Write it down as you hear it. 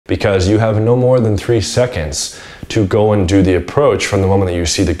because you have no more than 3 seconds to go and do the approach from the moment that you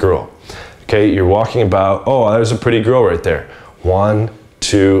see the girl. Okay, you're walking about, oh, there's a pretty girl right there. 1,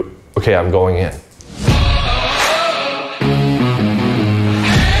 2, okay, I'm going in.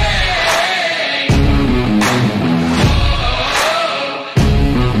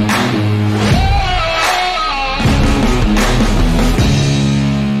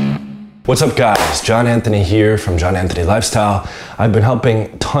 What's up guys, John Anthony here from John Anthony Lifestyle. I've been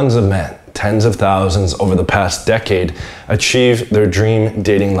helping tons of men, tens of thousands over the past decade, achieve their dream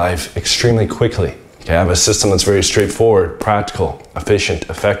dating life extremely quickly. Okay, I have a system that's very straightforward, practical, efficient,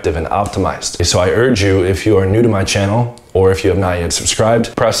 effective, and optimized. So I urge you, if you are new to my channel, or if you have not yet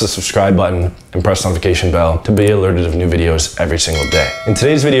subscribed, press the subscribe button and press the notification bell to be alerted of new videos every single day. In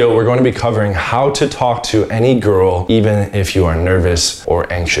today's video, we're going to be covering how to talk to any girl, even if you are nervous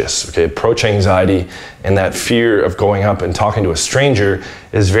or anxious. Okay, approach anxiety and that fear of going up and talking to a stranger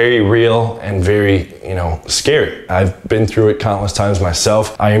is very real and very, scary. I've been through it countless times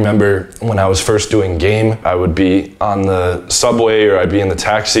myself. I remember when I was first doing game, I would be on the subway or I'd be in the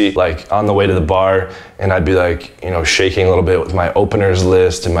taxi, like on the way to the bar, and I'd be like, shaking a little bit with my openers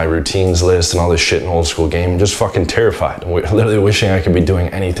list and my routines list and all this shit in old school game, just fucking terrified, literally wishing I could be doing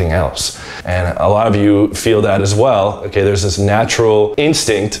anything else. And a lot of you feel that as well. Okay, there's this natural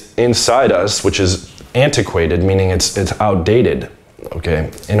instinct inside us, which is antiquated, meaning it's outdated,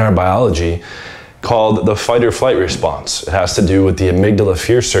 okay, in our biology, called the fight or flight response. It has to do with the amygdala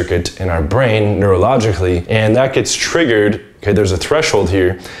fear circuit in our brain neurologically, and that gets triggered. Okay, there's a threshold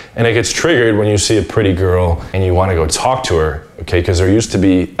here, and it gets triggered when you see a pretty girl and you want to go talk to her, okay, because there used to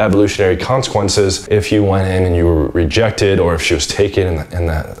be evolutionary consequences if you went in and you were rejected, or if she was taken and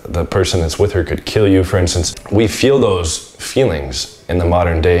the person that's with her could kill you, for instance. We feel those feelings in the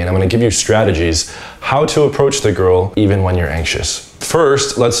modern day, and I'm going to give you strategies how to approach the girl even when you're anxious.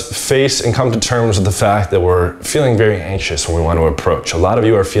 First, let's face and come to terms with the fact that we're feeling very anxious when we want to approach. A lot of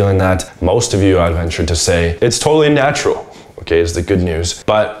you are feeling that. Most of you, I'd venture to say, it's totally natural. Okay, is the good news.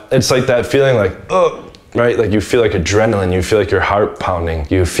 But it's like that feeling like, oh, right? Like you feel like adrenaline, you feel like your heart pounding,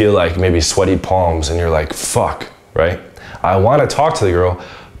 you feel like maybe sweaty palms, and you're like, fuck, right? I want to talk to the girl,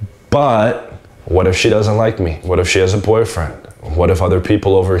 but what if she doesn't like me? What if she has a boyfriend? What if other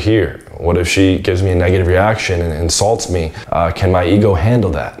people overhear? What if she gives me a negative reaction and insults me? Can my ego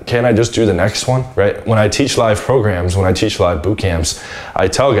handle that? Can I just do the next one, right? When I teach live programs, when I teach live boot camps, I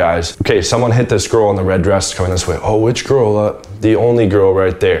tell guys, okay, someone hit this girl in the red dress coming this way. Oh, which girl? The only girl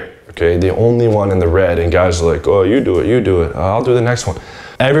right there, okay? The only one in the red. And guys are like, oh, you do it. I'll do the next one.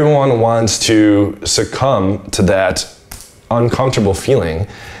 Everyone wants to succumb to that uncomfortable feeling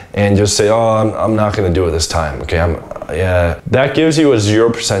and just say, oh, I'm not gonna do it this time, okay? Yeah. That gives you a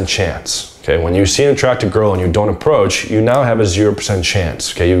 0% chance, okay? When you see an attractive girl and you don't approach, you now have a 0%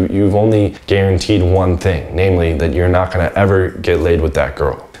 chance, okay? You've only guaranteed one thing, namely that you're not gonna ever get laid with that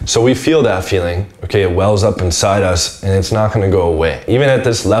girl. So we feel that feeling, okay? It wells up inside us and it's not gonna go away. Even at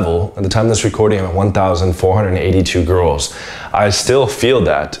this level, at the time of this recording, I'm at 1,482 girls. I still feel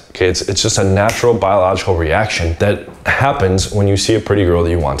that, okay? It's just a natural biological reaction that happens when you see a pretty girl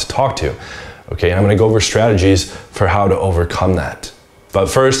that you want to talk to, okay? And I'm gonna go over strategies for how to overcome that. But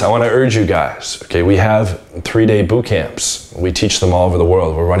first, I wanna urge you guys, okay? We have 3-day boot camps. We teach them all over the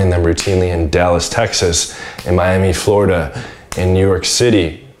world. We're running them routinely in Dallas, Texas, in Miami, Florida, in New York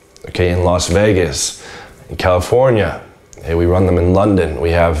City, okay, in Las Vegas, in California. Hey, we run them in London. We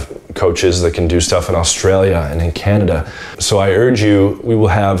have coaches that can do stuff in Australia and in Canada. So I urge you, we will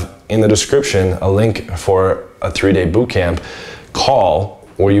have in the description a link for a 3-day boot camp call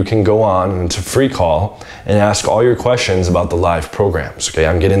where you can go on, and it's a free call, and ask all your questions about the live programs. Okay,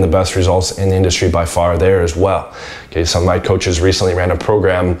 I'm getting the best results in the industry by far there as well. Okay, some of my coaches recently ran a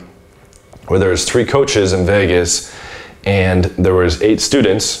program where there's 3 coaches in Vegas and there was 8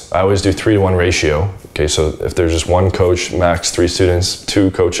 students. I always do 3-to-1 ratio. Okay, so if there's just 1 coach, max 3 students, 2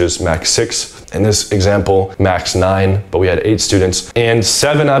 coaches, max 6. In this example, max 9, but we had 8 students, and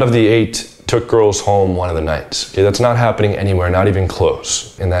 7 out of the 8 took girls home one of the nights. Okay, that's not happening anywhere, not even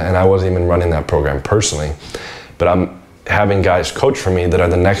close. And I wasn't even running that program personally, but I'm having guys coach for me that are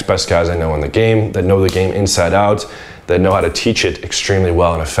the next best guys I know in the game, that know the game inside out, that know how to teach it extremely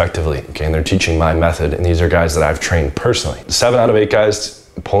well and effectively. Okay, and they're teaching my method, and these are guys that I've trained personally. 7 out of 8 guys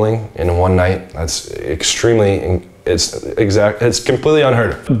pulling in one night, that's extremely, it's completely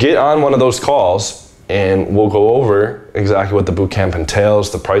unheard of. Get on one of those calls and we'll go over exactly what the bootcamp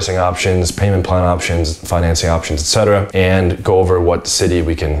entails, the pricing options, payment plan options, financing options, etc., and go over what city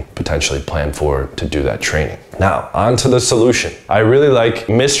we can potentially plan for to do that training. Now, on to the solution. I really like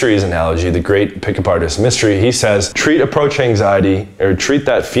Mystery's analogy, the great pickup artist Mystery. He says, treat approach anxiety, or treat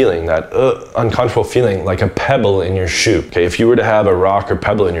that feeling, that uncomfortable feeling, like a pebble in your shoe. Okay, if you were to have a rock or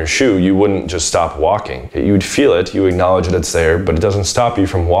pebble in your shoe, you wouldn't just stop walking. Okay, you would feel it, you acknowledge that it's there, but it doesn't stop you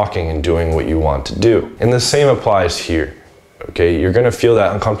from walking and doing what you want to do. And the same applies here. Okay, you're gonna feel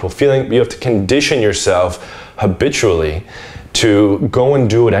that uncomfortable feeling, but you have to condition yourself habitually to go and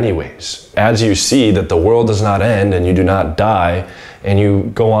do it anyways. As you see that the world does not end and you do not die, and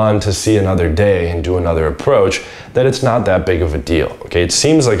you go on to see another day and do another approach, that it's not that big of a deal. Okay, it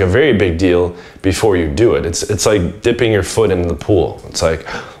seems like a very big deal before you do it. It's like dipping your foot into the pool. It's like,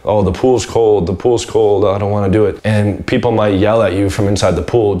 oh, the pool's cold, I don't want to do it. And people might yell at you from inside the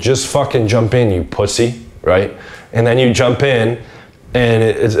pool, just fucking jump in, you pussy, right? And then you jump in, and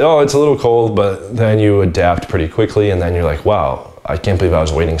it's a little cold, but then you adapt pretty quickly, and then you're like, wow, I can't believe I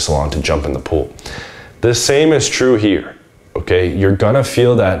was waiting so long to jump in the pool. The same is true here, okay? You're gonna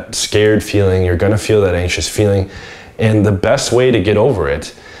feel that scared feeling, you're gonna feel that anxious feeling, and the best way to get over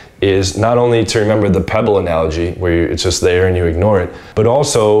it is not only to remember the pebble analogy, where it's just there and you ignore it, but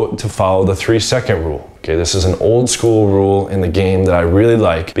also to follow the 3-second rule. Okay, this is an old school rule in the game that I really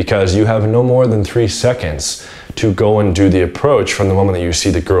like, because you have no more than 3 seconds to go and do the approach from the moment that you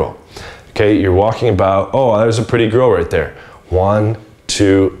see the girl. Okay, you're walking about, oh, there's a pretty girl right there. 1,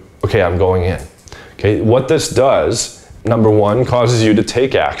 2, okay, I'm going in. Okay, what this does, number 1, causes you to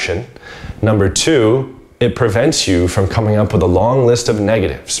take action. Number 2, it prevents you from coming up with a long list of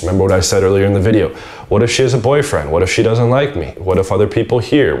negatives. Remember what I said earlier in the video. What if she has a boyfriend? What if she doesn't like me? What if other people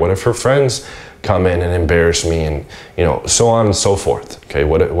hear? What if her friends come in and embarrass me, and so on and so forth? Okay,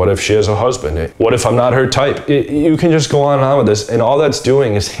 what if she has a husband? What if I'm not her type? You can just go on and on with this, and all that's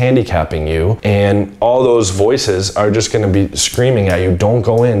doing is handicapping you, and all those voices are just going to be screaming at you, don't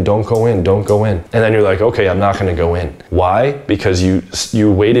go in, don't go in, don't go in. And then you're like, okay, I'm not going to go in. Why? Because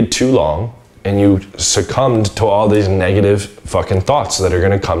you waited too long, and you succumbed to all these negative fucking thoughts that are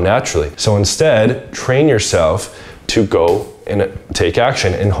going to come naturally. So instead, train yourself to go and take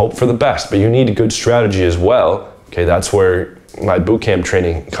action and hope for the best. But you need a good strategy as well. Okay, that's where my bootcamp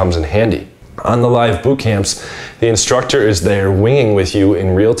training comes in handy. On the live boot camps, the instructor is there winging with you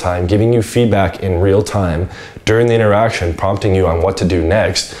in real time, giving you feedback in real time during the interaction, prompting you on what to do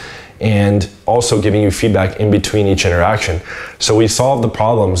next, and also giving you feedback in between each interaction. So we solve the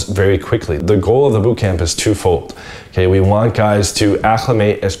problems very quickly. The goal of the bootcamp is twofold. Okay, we want guys to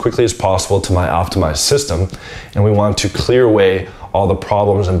acclimate as quickly as possible to my optimized system, and we want to clear away all the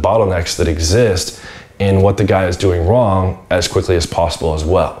problems and bottlenecks that exist in what the guy is doing wrong as quickly as possible as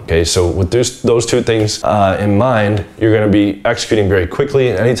well. Okay, so with those two things in mind, you're gonna be executing very quickly,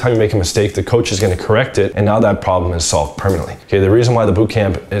 and anytime you make a mistake, the coach is gonna correct it, and now that problem is solved permanently. Okay, the reason why the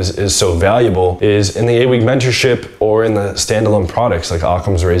bootcamp is so valuable is in the 8-week mentorship or in the standalone products like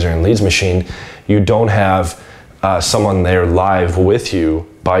Occam's Razor and Leads Machine, you don't have someone there live with you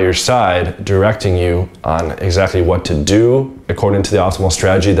by your side, directing you on exactly what to do according to the optimal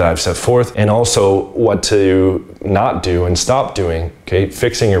strategy that I've set forth, and also what to not do and stop doing, okay?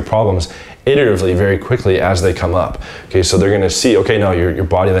 Fixing your problems iteratively very quickly as they come up. Okay, so they're gonna see, okay, no, your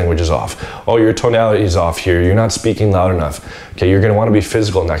body language is off. Oh, your tonality is off here. You're not speaking loud enough. Okay, you're gonna wanna be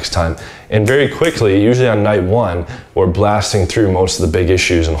physical next time. And very quickly, usually on night 1, we're blasting through most of the big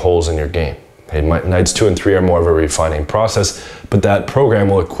issues and holes in your game. Okay, nights 2 and 3 are more of a refining process, but that program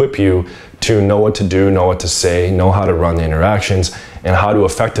will equip you to know what to do, know what to say, know how to run the interactions, and how to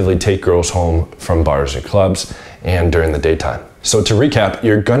effectively take girls home from bars or clubs and during the daytime. So to recap,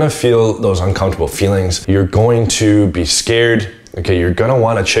 you're gonna feel those uncomfortable feelings. You're going to be scared. Okay, you're gonna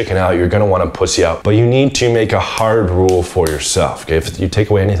wanna chicken out, you're gonna wanna pussy out, but you need to make a hard rule for yourself. Okay, if you take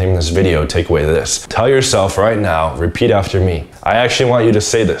away anything in this video, take away this. Tell yourself right now, repeat after me. I actually want you to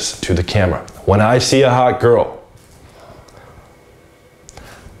say this to the camera. When I see a hot girl,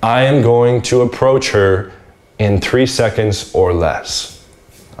 I am going to approach her in 3 seconds or less.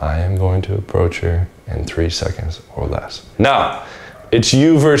 I am going to approach her in 3 seconds or less. Now, it's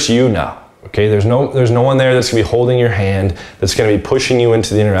you versus you now. Okay, there's no one there that's gonna be holding your hand, that's gonna be pushing you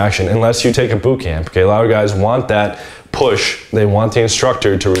into the interaction unless you take a boot camp. Okay, a lot of guys want that push. They want the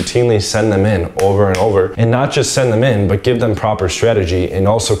instructor to routinely send them in over and over, and not just send them in, but give them proper strategy and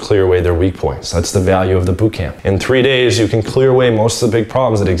also clear away their weak points. That's the value of the boot camp. In 3 days, you can clear away most of the big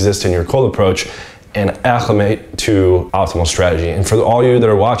problems that exist in your cold approach and acclimate to optimal strategy. And for all you that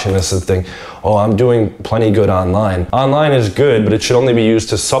are watching this and think, oh, I'm doing plenty good online. Online is good, but it should only be used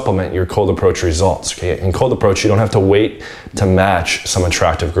to supplement your cold approach results. Okay? In cold approach, you don't have to wait to match some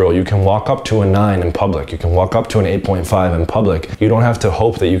attractive girl. You can walk up to a 9 in public. You can walk up to an 8.5 in public. You don't have to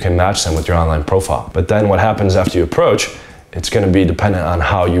hope that you can match them with your online profile. But then what happens after you approach, it's going to be dependent on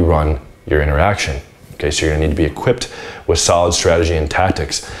how you run your interaction. Okay, so you're going to need to be equipped with solid strategy and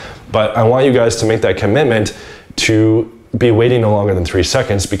tactics. But I want you guys to make that commitment to be waiting no longer than 3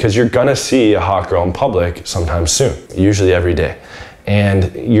 seconds, because you're gonna see a hot girl in public sometime soon, usually every day.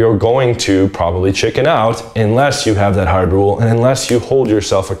 And you're going to probably chicken out unless you have that hard rule and unless you hold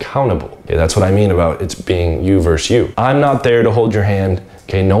yourself accountable. Okay, that's what I mean about it's being you versus you. I'm not there to hold your hand.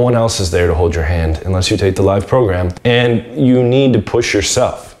 Okay, no one else is there to hold your hand unless you take the live program. And you need to push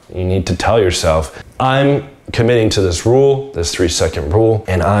yourself. You need to tell yourself, I'm committing to this rule, this 3-second rule,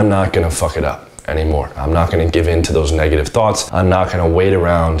 and I'm not gonna fuck it up anymore. I'm not gonna give in to those negative thoughts. I'm not gonna wait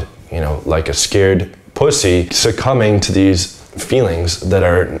around, like a scared pussy, succumbing to these feelings that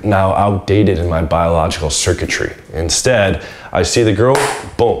are now outdated in my biological circuitry. Instead, I see the girl,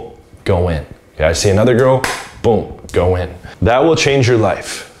 boom, go in. Okay, I see another girl, boom, go in. That will change your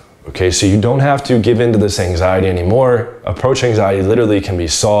life. Okay, so you don't have to give in to this anxiety anymore. Approach anxiety literally can be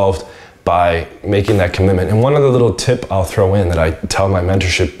solved by making that commitment. And one other little tip I'll throw in that I tell my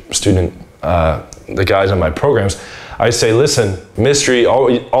mentorship student, the guys on my programs, I say, listen, Mystery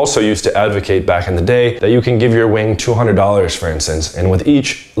also used to advocate back in the day that you can give your wing $200, for instance, and with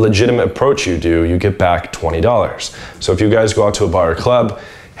each legitimate approach you do, you get back $20. So if you guys go out to a bar or club,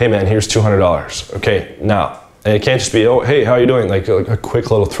 hey man, here's $200. Okay, now, and it can't just be, oh, hey, how are you doing? Like a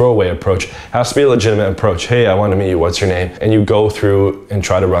quick little throwaway approach. It has to be a legitimate approach. Hey, I want to meet you. What's your name? And you go through and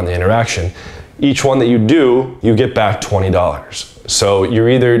try to run the interaction. Each one that you do, you get back $20. So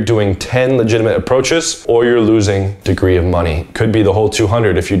you're either doing 10 legitimate approaches or you're losing degree of money. Could be the whole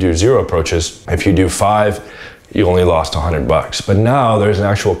 200 if you do 0 approaches. If you do 5, you only lost $100. But now there's an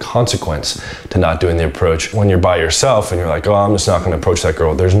actual consequence to not doing the approach. When you're by yourself and you're like, oh, I'm just not going to approach that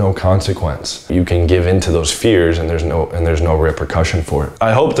girl, there's no consequence. You can give in to those fears and there's no repercussion for it.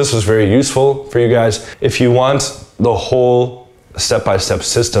 I hope this was very useful for you guys. If you want the whole step-by-step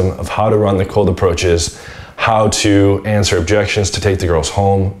system of how to run the cold approaches, how to answer objections to take the girls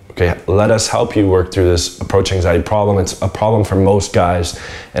home, okay, let us help you work through this approach anxiety problem. It's a problem for most guys,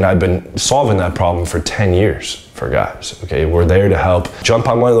 and I've been solving that problem for 10 years for guys, okay? We're there to help. Jump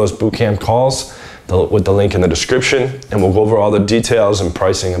on one of those bootcamp calls with the link in the description, and we'll go over all the details and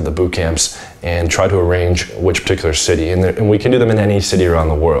pricing of the boot camps and try to arrange which particular city. And we can do them in any city around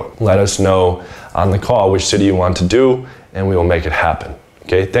the world. Let us know on the call which city you want to do, and we will make it happen,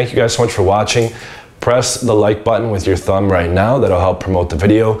 okay? Thank you guys so much for watching. Press the like button with your thumb right now. That'll help promote the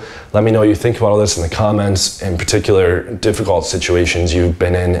video. Let me know what you think about all this in the comments, in particular difficult situations you've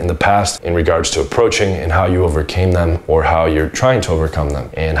been in the past in regards to approaching and how you overcame them or how you're trying to overcome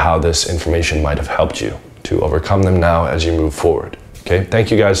them and how this information might have helped you to overcome them now as you move forward. Okay, thank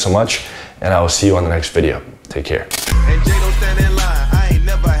you guys so much, and I will see you on the next video. Take care. And Jay don't stand in line. I ain't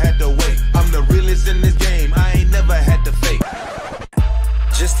never had to wait. I'm the realest in this game. I ain't never had to fake.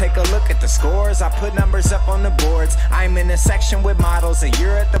 Just take a look at the scores. I put numbers up on the boards. I'm in a section with models and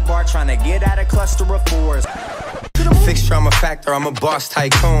you're at the bar trying to get out a cluster of 4s. Fixture, I'm a factor, I'm a boss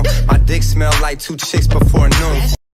tycoon. My dick smell like 2 chicks before noon.